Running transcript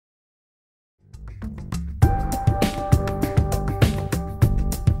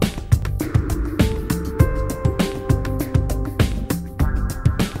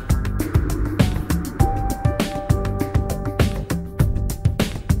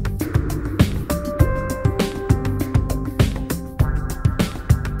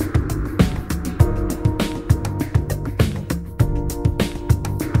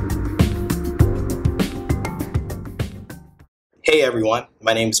everyone,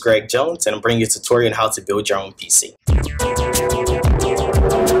 my name is Greg Jones and I'm bringing you a tutorial on how to build your own PC.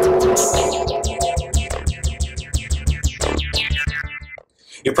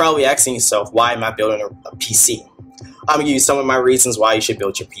 You're probably asking yourself, why am I building a PC? I'm going to give you some of my reasons why you should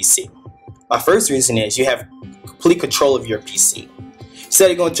build your PC. My first reason is you have complete control of your PC.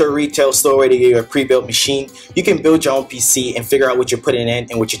 Instead of going to a retail store where they give you a pre-built machine, you can build your own PC and figure out what you're putting in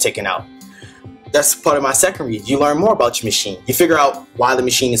and what you're taking out. That's part of my second reason. You learn more about your machine. You figure out why the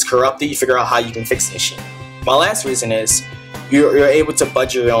machine is corrupted. You figure out how you can fix the machine. My last reason is you're able to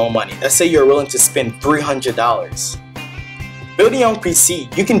budget your own money. Let's say you're willing to spend $300. Building your own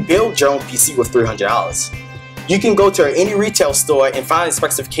PC, you can build your own PC with $300. You can go to any retail store and find the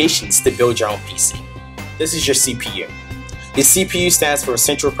specifications to build your own PC. This is your CPU. The CPU stands for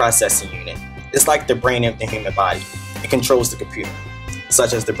Central Processing Unit. It's like the brain of the human body. It controls the computer,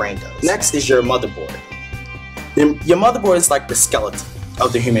 such as the brain does. Next is your motherboard. Your motherboard is like the skeleton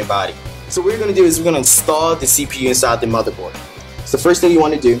of the human body. So what we're going to do is we're going to install the CPU inside the motherboard. So the first thing you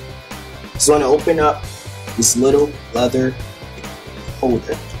want to do is you want to open up this little leather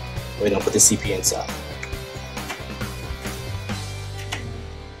holder. We're going to put the CPU inside. There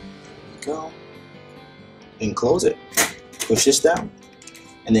you go. And close it. Push this down.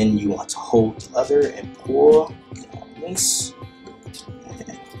 And then you want to hold the leather and pull this.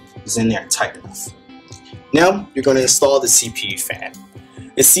 Is in there tight enough. Now you're going to install the CPU fan.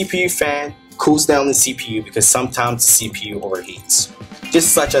 The CPU fan cools down the CPU because sometimes the CPU overheats,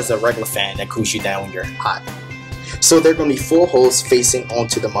 just such as a regular fan that cools you down when you're hot. So there are going to be 4 holes facing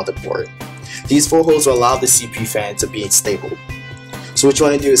onto the motherboard. These 4 holes will allow the CPU fan to be stable. So what you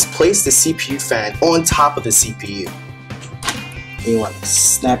want to do is place the CPU fan on top of the CPU. And you want to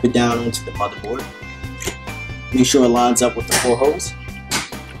snap it down onto the motherboard. Make sure it lines up with the 4 holes.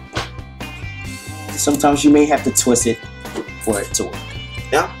 Sometimes you may have to twist it for it to work.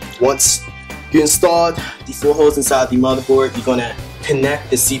 Now, once you installed the 4 holes inside the motherboard, you're going to connect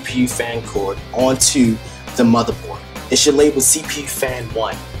the CPU fan cord onto the motherboard. It should label CPU fan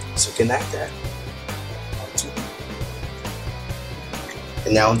 1. So connect that.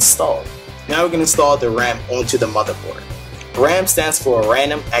 And now installed. Now we're going to install the RAM onto the motherboard. RAM stands for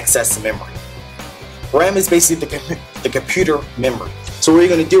Random Access Memory. RAM is basically the computer memory. So what we're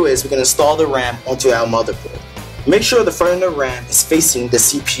going to do is we're going to install the RAM onto our motherboard. Make sure the front of the RAM is facing the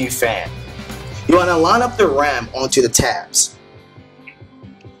CPU fan. You want to line up the RAM onto the tabs.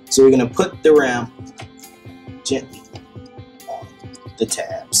 So we're going to put the RAM gently on the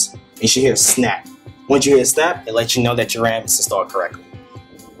tabs. You should hear a snap. Once you hear a snap, it lets you know that your RAM is installed correctly.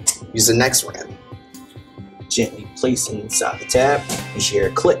 Use the next RAM. Gently place it inside the tab. You should hear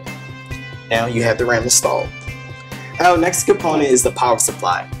a click. Now you have the RAM installed. Our next component is the power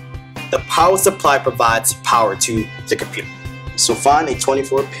supply. The power supply provides power to the computer. So find a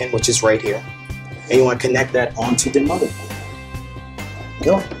 24 pin, which is right here, and you want to connect that onto the motherboard. There you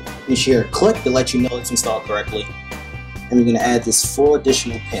go. You should hear a click to let you know it's installed correctly. And we're going to add this 4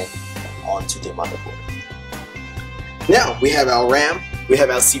 additional pin onto the motherboard. Now we have our RAM, we have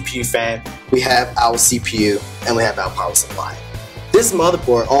our CPU fan, we have our CPU, and we have our power supply. This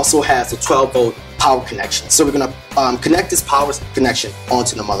motherboard also has a 12-volt power connection. So we're going to connect this power connection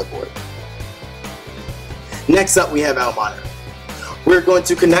onto the motherboard. Next up, we have our monitor. We're going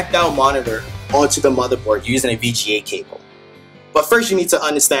to connect our monitor onto the motherboard using a VGA cable. But first, you need to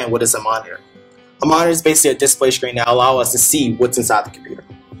understand what is a monitor. A monitor is basically a display screen that allows us to see what's inside the computer.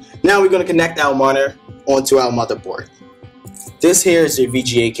 Now we're going to connect our monitor onto our motherboard. This here is your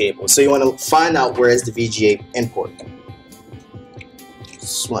VGA cable. So you want to find out where is the VGA input.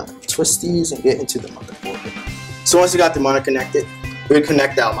 Just want to twist these and get into the motherboard. So once you got the monitor connected, we're going to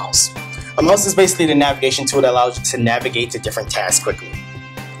connect our mouse. A mouse is basically the navigation tool that allows you to navigate to different tasks quickly.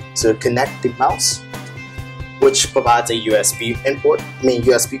 So connect the mouse, which provides a USB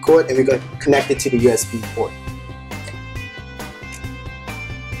USB cord, and we're going to connect it to the USB port.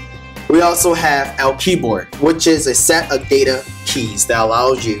 We also have our keyboard, which is a set of data keys that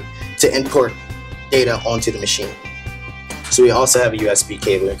allows you to input data onto the machine. So we also have a USB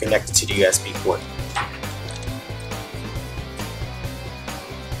cable and connect it to the USB port.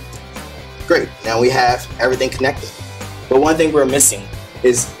 Great, now we have everything connected. But one thing we're missing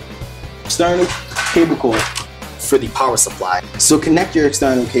is external cable cord for the power supply. So connect your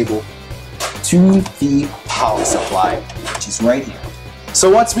external cable to the power supply, which is right here. So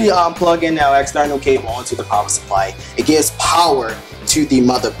once we plug in our external cable onto the power supply, it gives power to the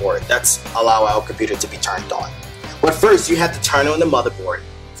motherboard. That's allow our computer to be turned on. But first, you have to turn on the motherboard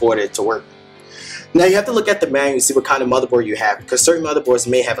for it to work. Now you have to look at the manual to see what kind of motherboard you have, because certain motherboards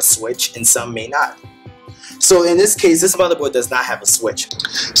may have a switch and some may not. So in this case, this motherboard does not have a switch.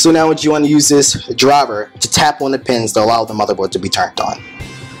 So now what you want to use this driver to tap on the pins to allow the motherboard to be turned on.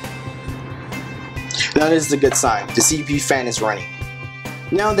 Now this is a good sign. The CPU fan is running.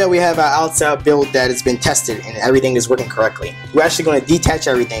 Now that we have our outside build that has been tested and everything is working correctly, we're actually going to detach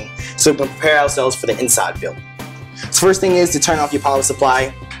everything so we can prepare ourselves for the inside build. So first thing is to turn off your power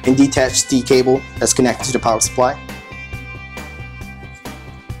supply and detach the cable that's connected to the power supply.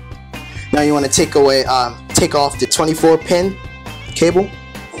 Now you want to take off the 24 pin cable.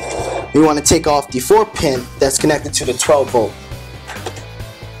 You want to take off the 4 pin that's connected to the 12 volt.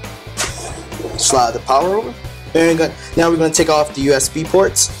 Slide the power over. Now we're going to take off the USB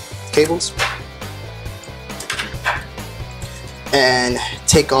ports, cables, and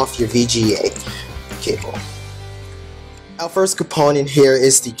take off your VGA cable. Our first component here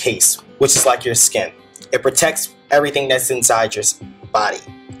is the case, which is like your skin. It protects everything that's inside your body,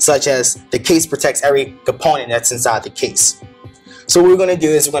 such as the case protects every component that's inside the case. So what we're going to do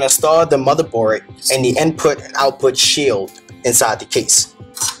is we're going to install the motherboard and the input and output shield inside the case.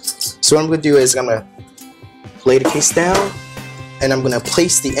 So what I'm going to do is I'm going to lay the case down and I'm going to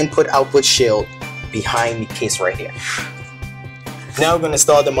place the input output shield behind the case right here. Now we're going to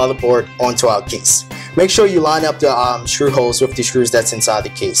install the motherboard onto our case. Make sure you line up the screw holes with the screws that's inside the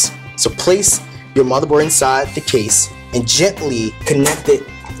case. So place your motherboard inside the case and gently connect it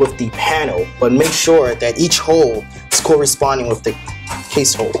with the panel, but make sure that each hole is corresponding with the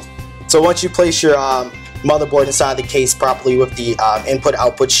case hole. So once you place your motherboard inside the case properly with the input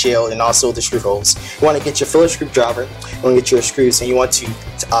output shield and also the screw holes, you want to get your Phillips screwdriver, you want to get your screws, and you want to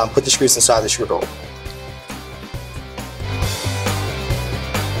put the screws inside the screw hole.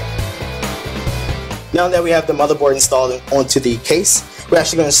 Now that we have the motherboard installed onto the case, we're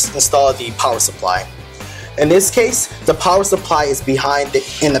actually going to install the power supply. In this case, the power supply is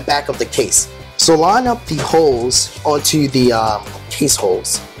in the back of the case. So line up the holes onto the case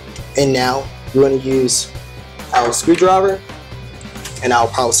holes. And now we're going to use our screwdriver and our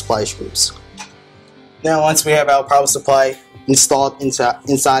power supply screws. Now once we have our power supply installed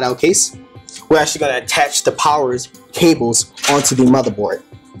inside our case, we're actually going to attach the power cables onto the motherboard.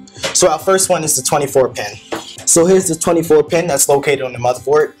 So our first one is the 24 pin. So here's the 24 pin that's located on the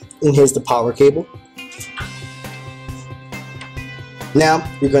motherboard, and here's the power cable. Now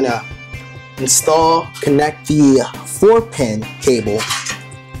we're going to connect the 4 pin cable,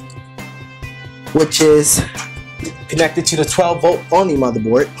 which is connected to the 12 volt on the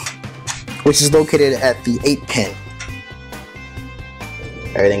motherboard, which is located at the 8 pin.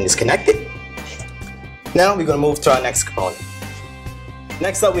 Everything is connected. Now we're going to move to our next component.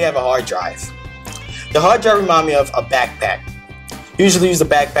 Next up, we have a hard drive. The hard drive reminds me of a backpack. You usually use a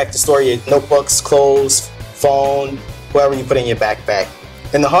backpack to store your notebooks, clothes, phone, whatever you put in your backpack.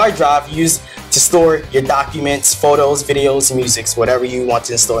 And the hard drive you use to store your documents, photos, videos, music, whatever you want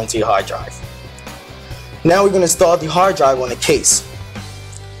to install into your hard drive. Now we're going to install the hard drive on the case.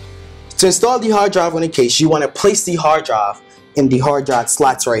 To install the hard drive on the case, you want to place the hard drive in the hard drive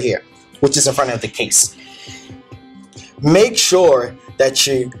slots right here, which is in front of the case. Make sure that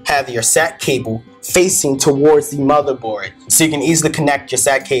you have your SATA cable facing towards the motherboard so you can easily connect your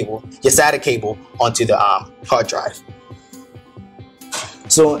SATA cable onto the hard drive.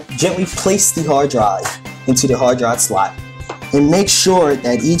 So gently place the hard drive into the hard drive slot and make sure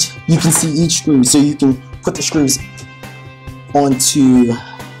that you can see each screw, so you can put the screws onto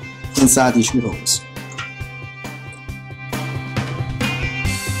inside these screw holes.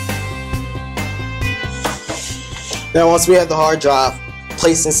 Now once we have the hard drive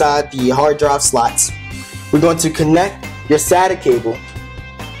placed inside the hard drive slots, we're going to connect your SATA cable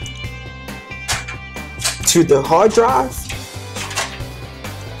to the hard drive.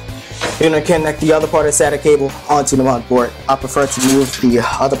 You're going to connect the other part of the SATA cable onto the motherboard. I prefer to move the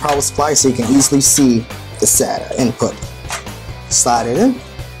other power supply so you can easily see the SATA input. Slide it in.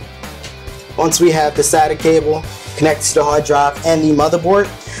 Once we have the SATA cable connected to the hard drive and the motherboard,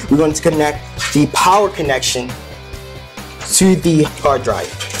 we're going to connect the power connection to the hard drive.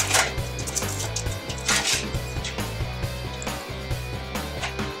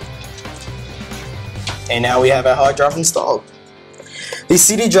 And now we have our hard drive installed. The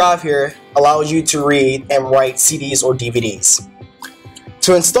CD drive here allows you to read and write CDs or DVDs.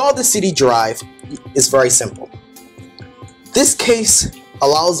 To install the CD drive is very simple. This case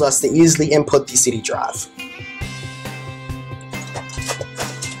allows us to easily input the CD drive.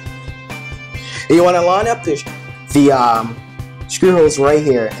 And you want to line up the screw holes right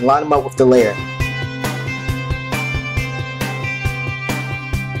here and line them up with the layer.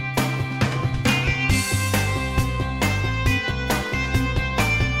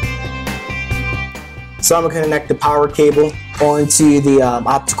 So I'm going to connect the power cable onto the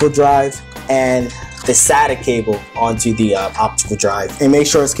optical drive and the SATA cable onto the optical drive, and make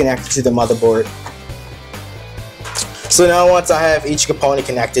sure it's connected to the motherboard. So now once I have each component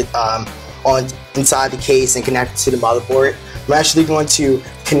connected on inside the case and connected to the motherboard, I'm actually going to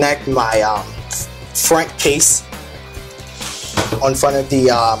connect my front case on front of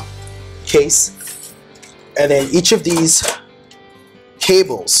the case, and then each of these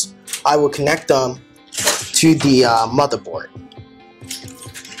cables I will connect them to the motherboard.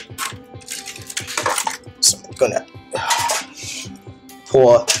 So I'm gonna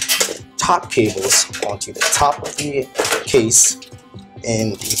pull top cables onto the top of the case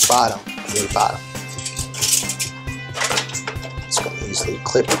and the bottom. Just gonna easily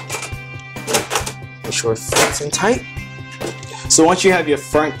clip it. Make sure it fits in tight. So once you have your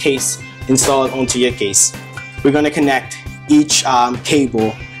front case installed onto your case, we're gonna connect each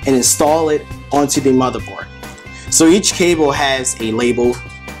cable and install it onto the motherboard. So each cable has a label.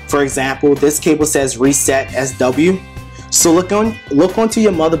 For example, this cable says reset SW. So look onto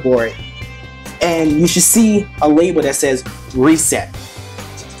your motherboard, and you should see a label that says reset.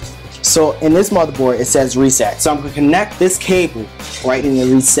 So in this motherboard it says reset. So I'm going to connect this cable right in the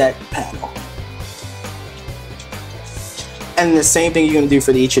reset panel. And the same thing you're going to do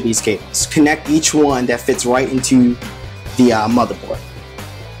for each of these cables. Connect each one that fits right into the motherboard.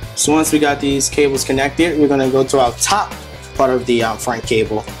 So once we got these cables connected, we're going to go to our top part of the front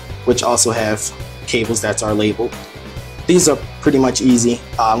cable, which also have cables that are labeled. These are pretty much easy.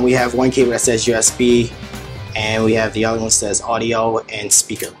 We have one cable that says USB, and we have the other one that says audio and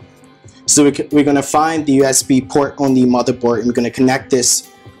speaker. So we're going to find the USB port on the motherboard, and we're going to connect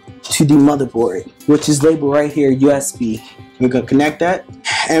this to the motherboard, which is labeled right here, USB. We're going to connect that,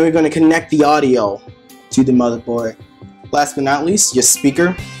 and we're going to connect the audio to the motherboard. Last but not least, your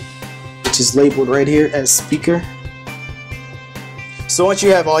speaker, which is labeled right here as speaker. So once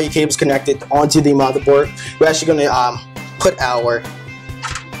you have all your cables connected onto the motherboard, we're actually going to put our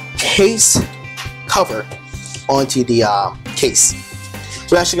case cover onto the case.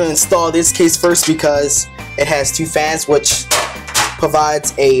 We're actually going to install this case first because it has two fans, which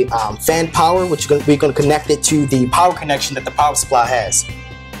provides a fan power, which we're going to connect it to the power connection that the power supply has.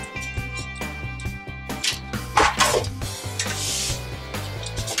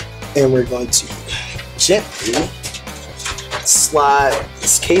 And we're going to gently slide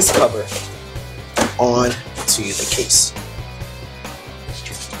this case cover onto the case.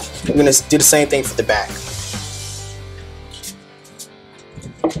 We're going to do the same thing for the back.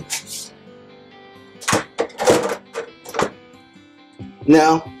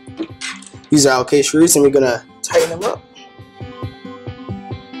 Now, these are our case screws, and we're going to tighten them up.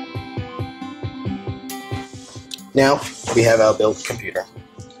 Now, we have our built computer.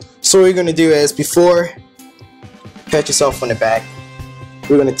 So what we're going to do is, before pat yourself on the back,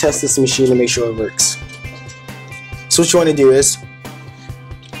 we're going to test this machine to make sure it works. So what you want to do is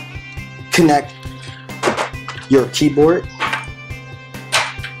connect your keyboard,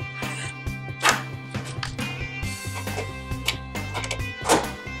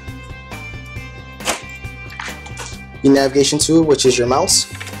 your navigation tool, which is your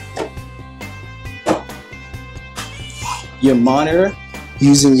mouse, your monitor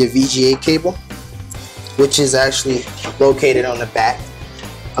using your VGA cable, which is actually located on the back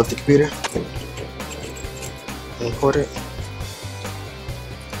of the computer. Import it.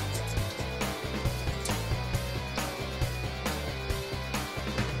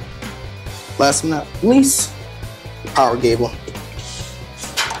 Last but not least, the power cable.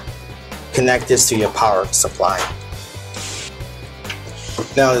 Connect this to your power supply.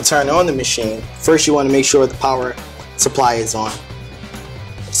 Now to turn on the machine, first you want to make sure the power supply is on.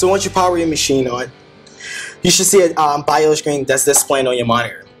 So once you power your machine on, you should see a BIOS screen that's displaying on your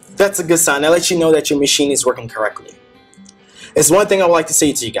monitor. That's a good sign. That lets you know that your machine is working correctly. It's one thing I would like to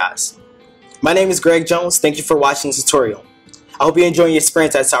say to you guys. My name is Greg Jones. Thank you for watching this tutorial. I hope you enjoy your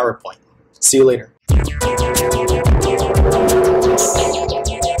experience at CyberPoint. See you later.